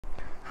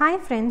Hi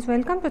friends,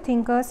 welcome to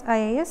Thinkers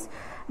IAS.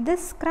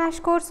 This crash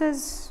course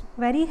is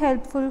very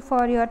helpful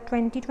for your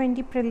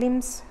 2020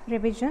 prelims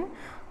revision.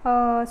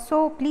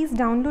 So please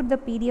download the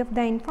PDF.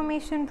 The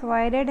information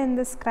provided in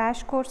this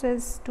crash course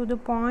is to the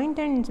point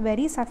and it's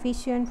very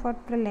sufficient for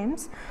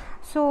prelims.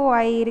 So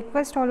I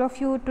request all of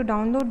you to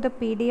download the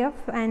PDF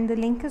and the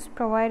link is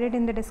provided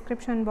in the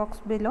description box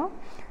below.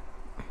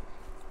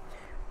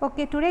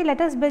 Okay, today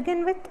let us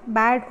begin with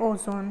bad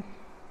ozone.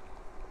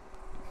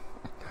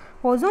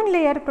 Ozone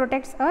layer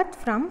protects Earth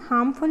from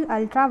harmful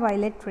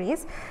ultraviolet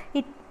rays.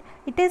 It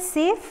is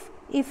safe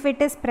if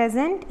it is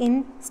present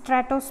in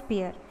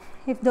stratosphere.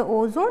 If the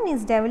ozone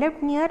is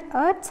developed near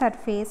Earth's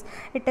surface,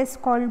 it is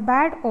called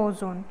bad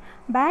ozone.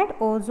 Bad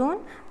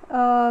ozone,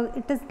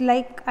 it is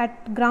like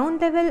at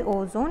ground level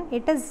ozone,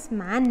 it is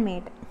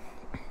man-made.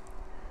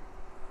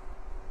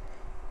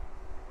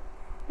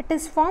 It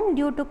is formed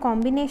due to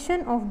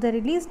combination of the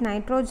released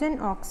nitrogen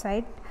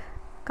oxide,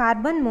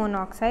 carbon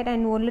monoxide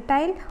and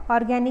volatile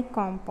organic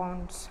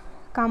compounds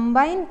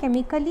combine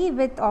chemically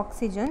with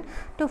oxygen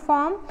to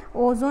form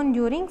ozone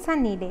during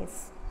sunny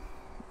days.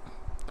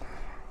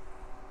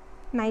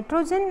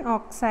 Nitrogen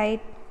oxide,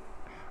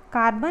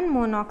 carbon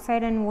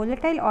monoxide and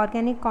volatile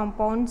organic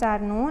compounds are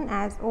known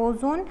as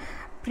ozone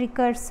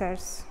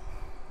precursors.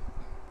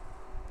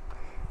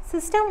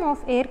 System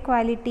of air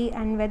quality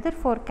and weather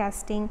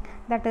forecasting,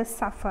 that is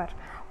SAFAR.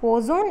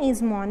 Ozone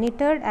is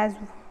monitored as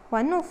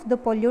one of the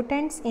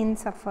pollutants in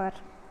SAFAR.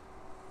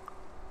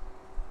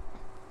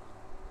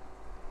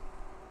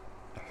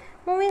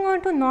 Moving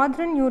on to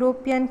Northern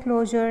European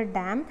Closure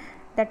Dam,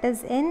 that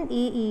is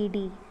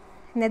NEED.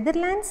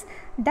 Netherlands,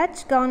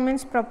 Dutch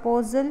government's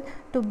proposal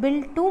to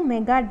build 2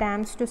 mega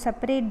dams to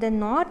separate the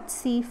North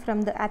Sea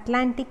from the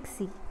Atlantic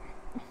Sea.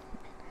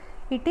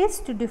 It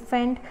is to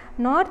defend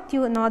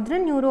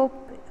Northern Europe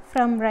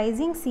from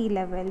rising sea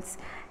levels.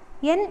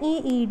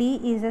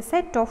 NEED is a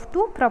set of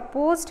 2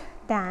 proposed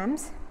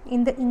dams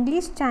in the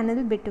English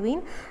Channel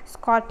between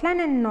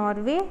Scotland and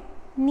Norway,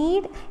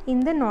 need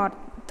in the north,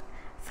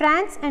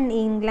 France and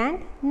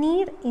England,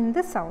 need in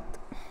the south.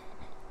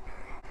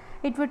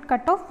 It would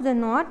cut off the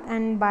North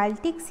and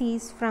Baltic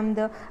seas from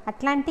the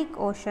Atlantic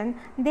Ocean,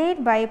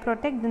 thereby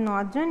protect the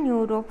Northern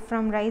Europe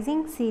from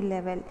rising sea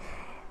level.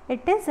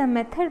 It is a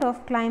method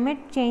of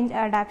climate change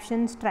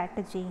adaptation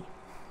strategy.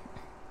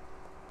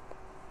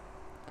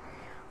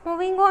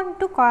 Moving on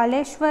to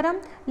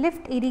Kaleshwaram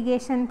Lift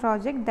Irrigation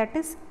Project, that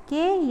is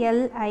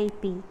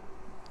KLIP.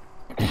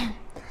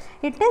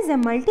 It is a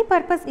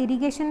multi-purpose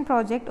irrigation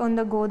project on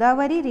the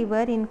Godavari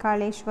River in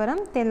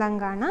Kaleshwaram,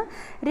 Telangana.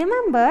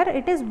 Remember,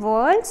 it is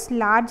world's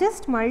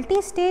largest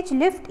multi-stage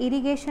lift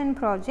irrigation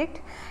project.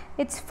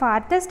 Its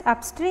farthest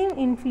upstream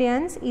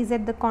influence is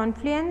at the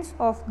confluence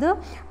of the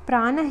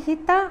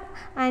Pranahita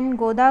and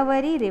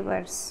Godavari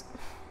rivers.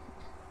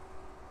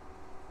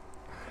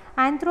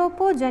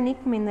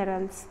 Anthropogenic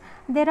minerals.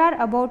 There are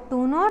about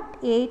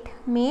 208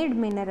 made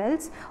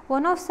minerals.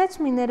 One of such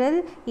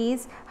mineral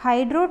is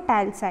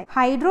hydrotalcite.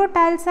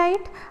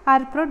 Hydrotalcite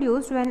are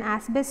produced when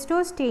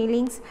asbestos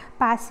tailings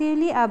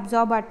passively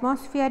absorb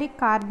atmospheric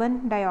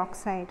carbon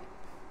dioxide.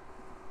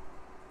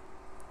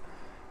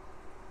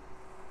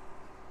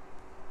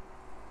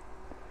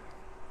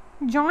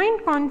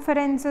 Joint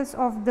conferences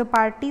of the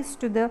parties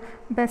to the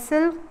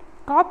Basel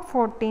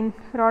COP14,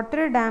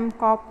 Rotterdam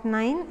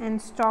COP9 and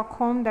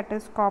Stockholm, that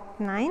is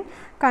COP9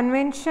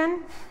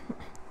 convention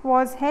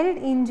was held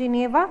in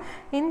Geneva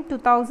in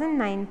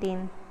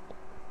 2019.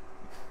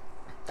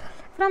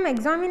 From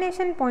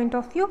examination point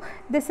of view,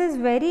 this is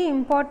very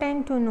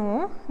important to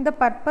know the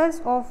purpose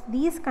of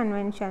these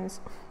conventions.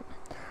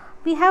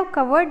 We have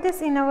covered this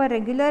in our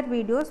regular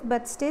videos,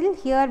 but still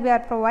here we are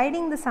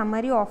providing the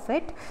summary of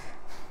it,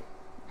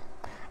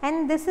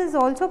 and this is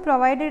also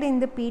provided in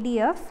the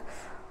PDF.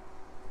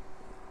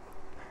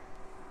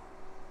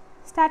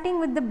 Starting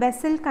with the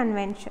Basel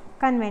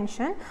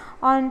Convention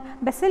on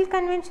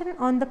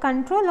the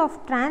control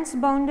of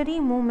transboundary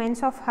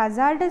movements of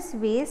hazardous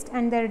waste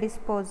and their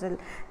disposal.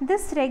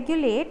 This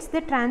regulates the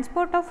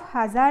transport of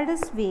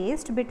hazardous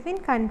waste between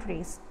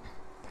countries.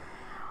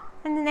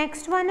 And the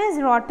next one is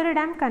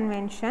Rotterdam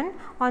Convention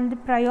on the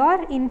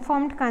prior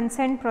informed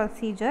consent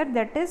procedure,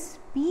 that is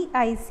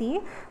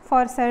PIC,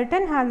 for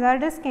certain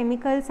hazardous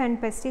chemicals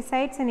and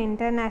pesticides in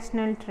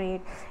international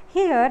trade.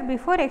 Here,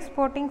 before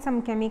exporting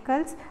some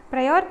chemicals,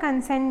 prior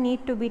consent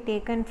need to be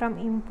taken from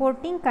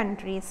importing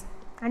countries.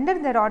 Under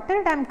the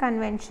Rotterdam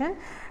Convention,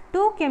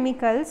 2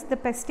 chemicals, the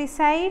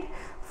pesticide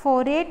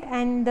phorate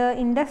and the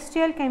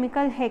industrial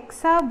chemical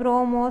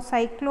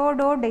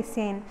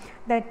hexabromociclododecane,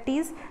 that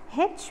is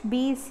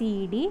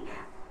HBCD,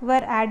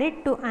 were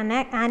added to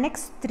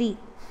Annex 3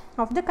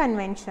 of the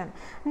convention.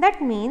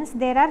 That means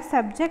they are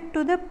subject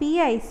to the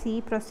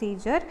PIC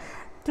procedure,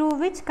 through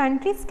which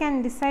countries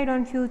can decide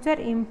on future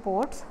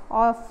imports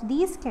of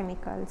these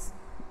chemicals.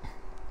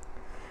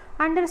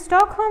 Under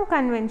Stockholm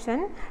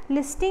Convention,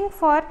 listing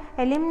for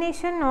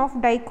elimination of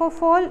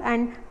dicophol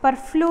and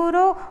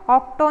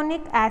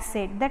perfluorooctonic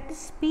acid, that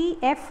is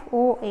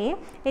PFOA,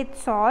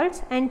 its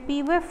salts and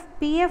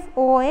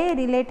PFOA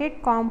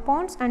related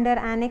compounds under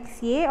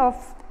Annex A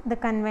of the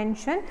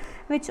convention,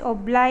 which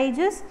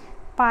obliges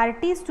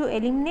parties to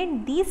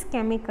eliminate these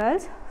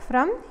chemicals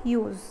from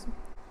use.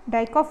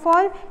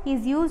 Dicophol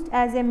is used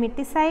as a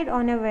miticide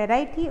on a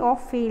variety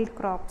of field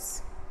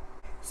crops.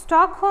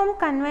 Stockholm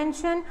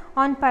Convention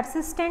on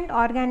Persistent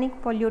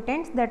Organic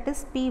Pollutants, that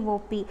is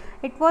POP.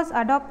 It was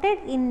adopted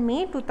in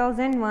May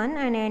 2001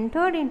 and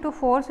entered into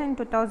force in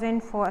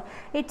 2004.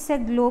 It's a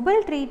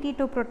global treaty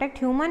to protect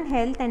human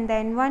health and the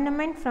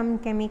environment from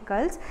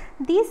chemicals.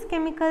 These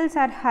chemicals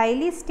are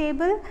highly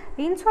stable,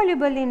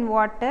 insoluble in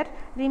water,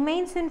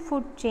 remains in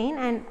food chain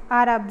and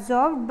are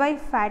absorbed by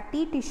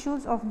fatty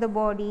tissues of the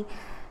body.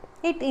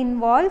 It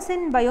involves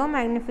in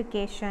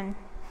biomagnification.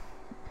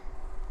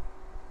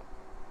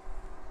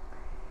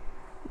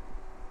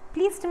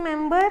 Please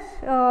remember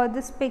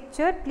this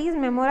picture, please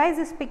memorize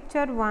this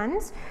picture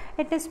once.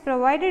 It is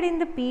provided in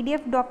the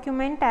PDF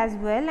document as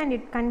well, and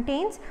it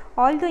contains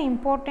all the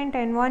important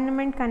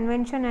environment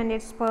convention and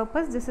its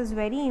purpose. This is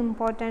very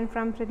important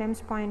from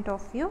prelims point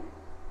of view.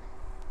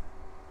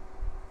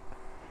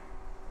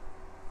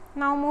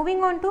 Now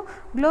moving on to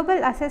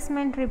Global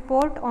Assessment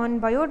Report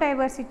on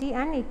Biodiversity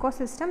and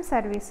Ecosystem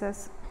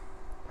Services.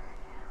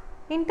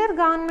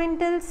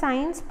 Intergovernmental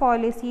Science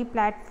Policy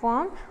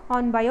Platform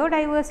on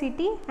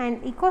Biodiversity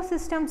and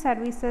Ecosystem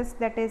Services,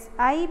 that is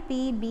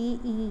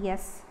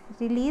IPBES,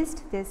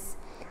 released this.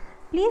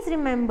 Please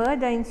remember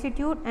the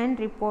institute and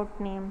report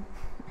name.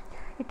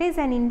 It is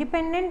an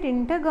independent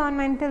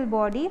intergovernmental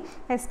body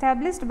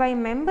established by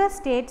member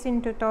states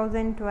in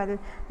 2012.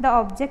 The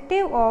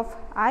objective of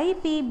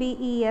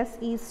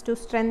IPBES is to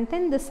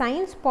strengthen the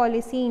science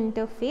policy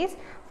interface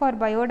for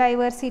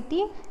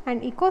biodiversity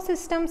and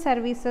ecosystem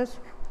services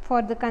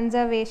for the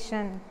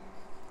conservation.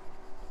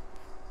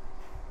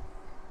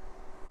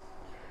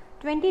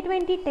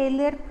 2020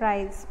 Taylor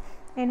Prize.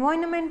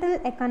 Environmental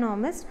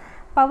economist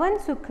Pawan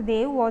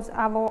Sukhdev was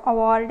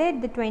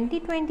awarded the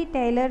 2020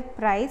 Taylor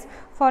Prize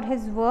for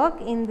his work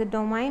in the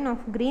domain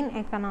of green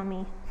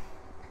economy.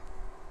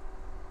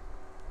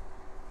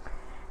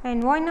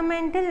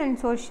 Environmental and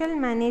Social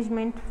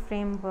Management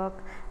Framework.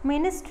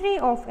 Ministry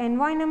of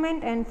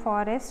Environment and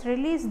Forests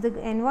released the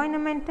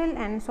Environmental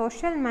and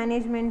Social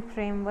Management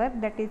Framework,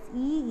 that is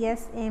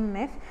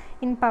ESMF,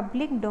 in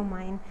public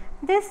domain.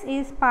 This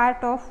is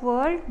part of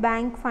World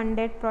Bank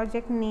funded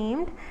project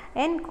named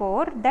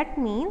ENCORE, that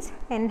means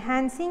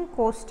Enhancing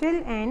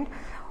Coastal and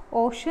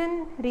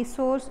Ocean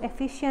Resource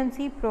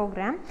Efficiency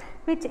Program,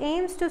 which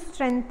aims to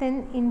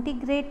strengthen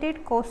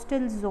Integrated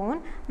Coastal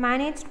Zone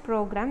Managed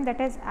Program, that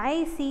is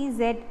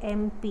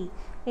ICZMP,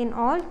 in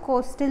all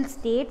coastal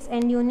states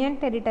and union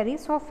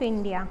territories of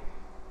India.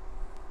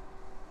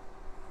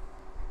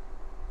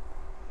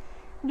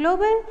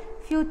 Global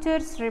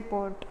Futures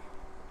Report.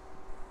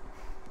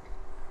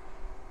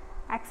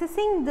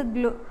 Accessing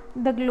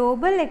the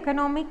global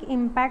economic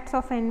impacts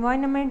of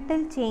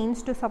environmental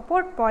change to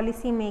support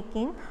policy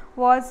making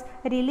was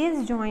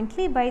released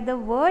jointly by the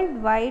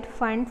Worldwide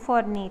Fund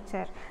for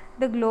Nature,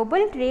 the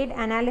Global Trade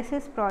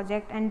Analysis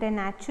Project and the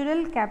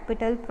Natural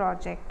Capital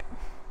Project.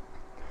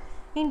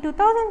 In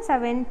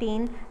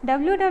 2017,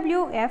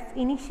 WWF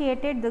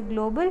initiated the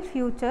Global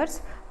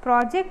Futures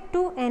Project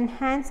to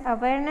enhance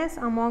awareness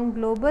among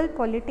global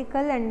political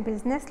and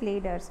business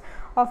leaders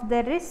of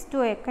the risk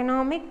to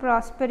economic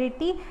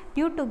prosperity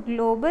due to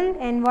global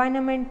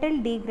environmental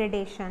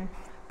degradation.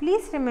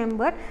 Please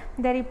remember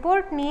the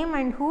report name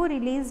and who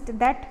released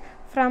that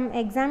from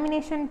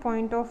examination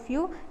point of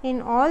view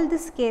in all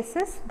these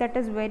cases. That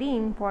is very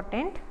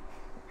important.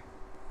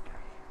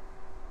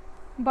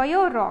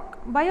 BioRock.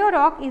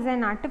 BioRock is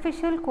an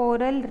artificial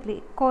coral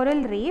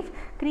reef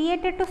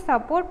created to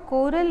support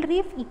coral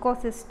reef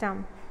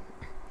ecosystem.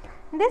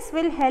 This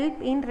will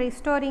help in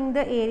restoring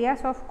the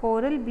areas of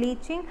coral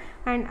bleaching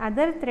and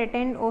other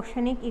threatened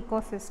oceanic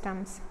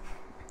ecosystems.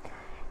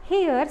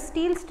 Here,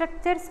 steel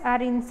structures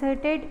are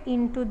inserted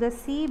into the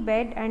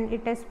seabed and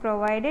it is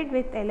provided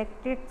with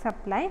electric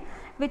supply,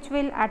 which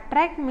will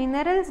attract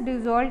minerals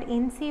dissolved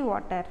in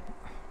seawater.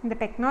 The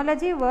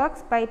technology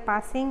works by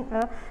passing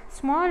a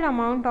small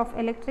amount of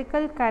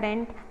electrical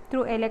current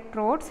through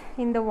electrodes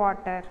in the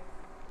water.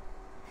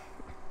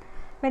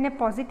 When a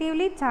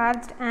positively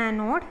charged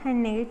anode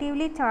and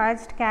negatively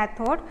charged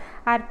cathode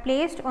are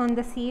placed on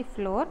the sea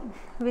floor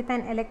with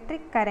an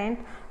electric current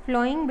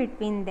flowing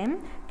between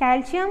them,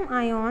 calcium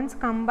ions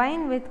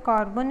combine with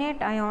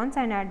carbonate ions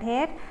and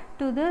adhere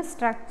to the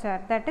structure,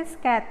 that is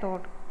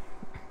cathode.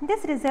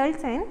 This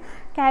results in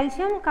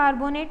calcium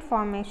carbonate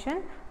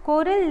formation.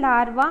 Coral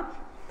larvae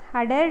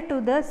adhere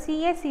to the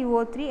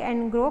CaCO3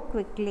 and grow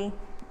quickly.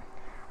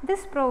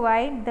 This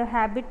provides the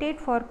habitat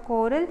for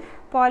coral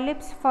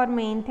polyps for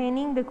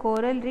maintaining the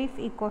coral reef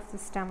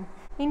ecosystem.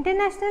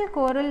 International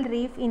Coral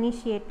Reef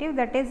Initiative,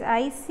 that is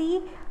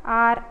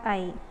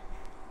ICRI.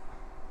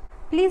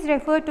 Please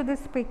refer to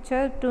this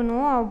picture to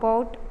know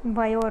about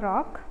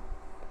biorock.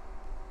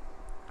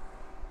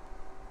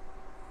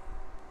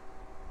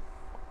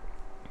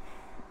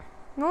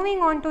 Moving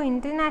on to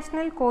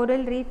International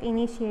Coral Reef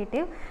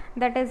Initiative,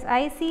 that is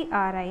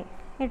ICRI.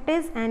 It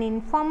is an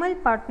informal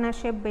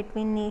partnership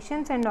between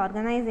nations and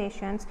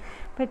organizations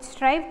which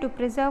strive to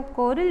preserve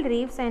coral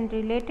reefs and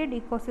related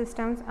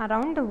ecosystems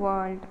around the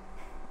world.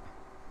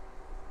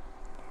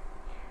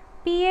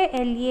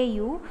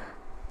 PALAU,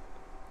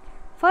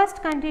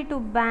 first country to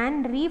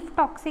ban reef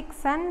toxic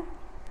sun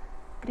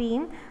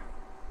cream.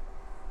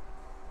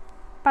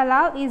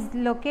 Palau is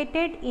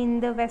located in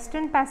the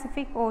Western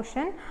Pacific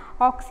Ocean.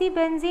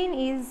 Oxybenzene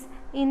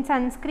in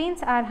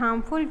sunscreens are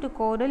harmful to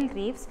coral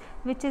reefs,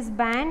 which is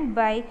banned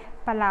by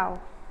Palau.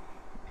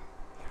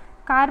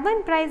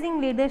 Carbon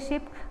Pricing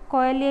Leadership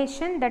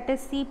Coalition, that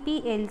is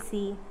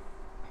CPLC.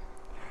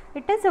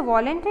 It is a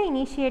voluntary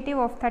initiative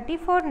of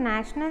 34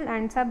 national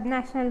and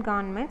subnational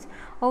governments,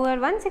 over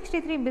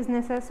 163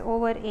 businesses,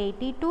 over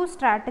 82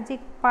 strategic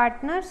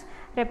partners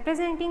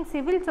representing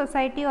civil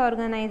society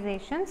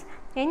organizations,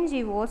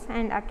 NGOs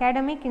and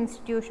academic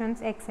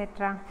institutions,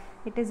 etc.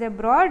 It is a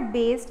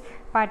broad-based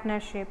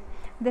partnership.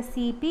 The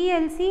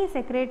CPLC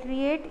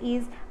Secretariat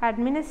is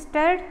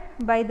administered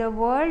by the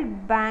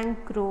World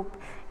Bank Group.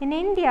 In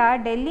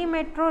India, Delhi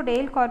Metro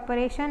Rail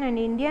Corporation and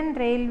Indian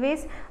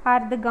Railways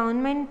are the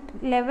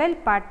government level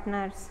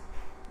partners.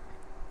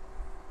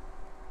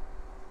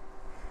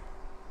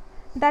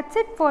 That's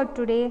it for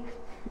today.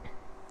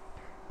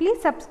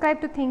 Please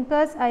subscribe to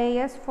Thinkers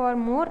IAS for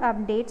more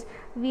updates.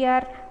 We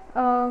are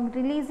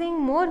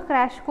releasing more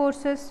crash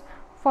courses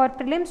for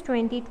Prelims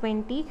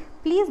 2020.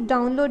 Please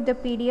download the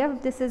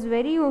PDF. This is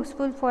very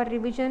useful for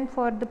revision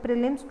for the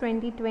Prelims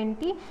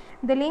 2020.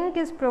 The link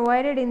is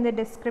provided in the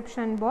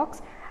description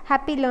box.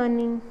 Happy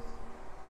learning.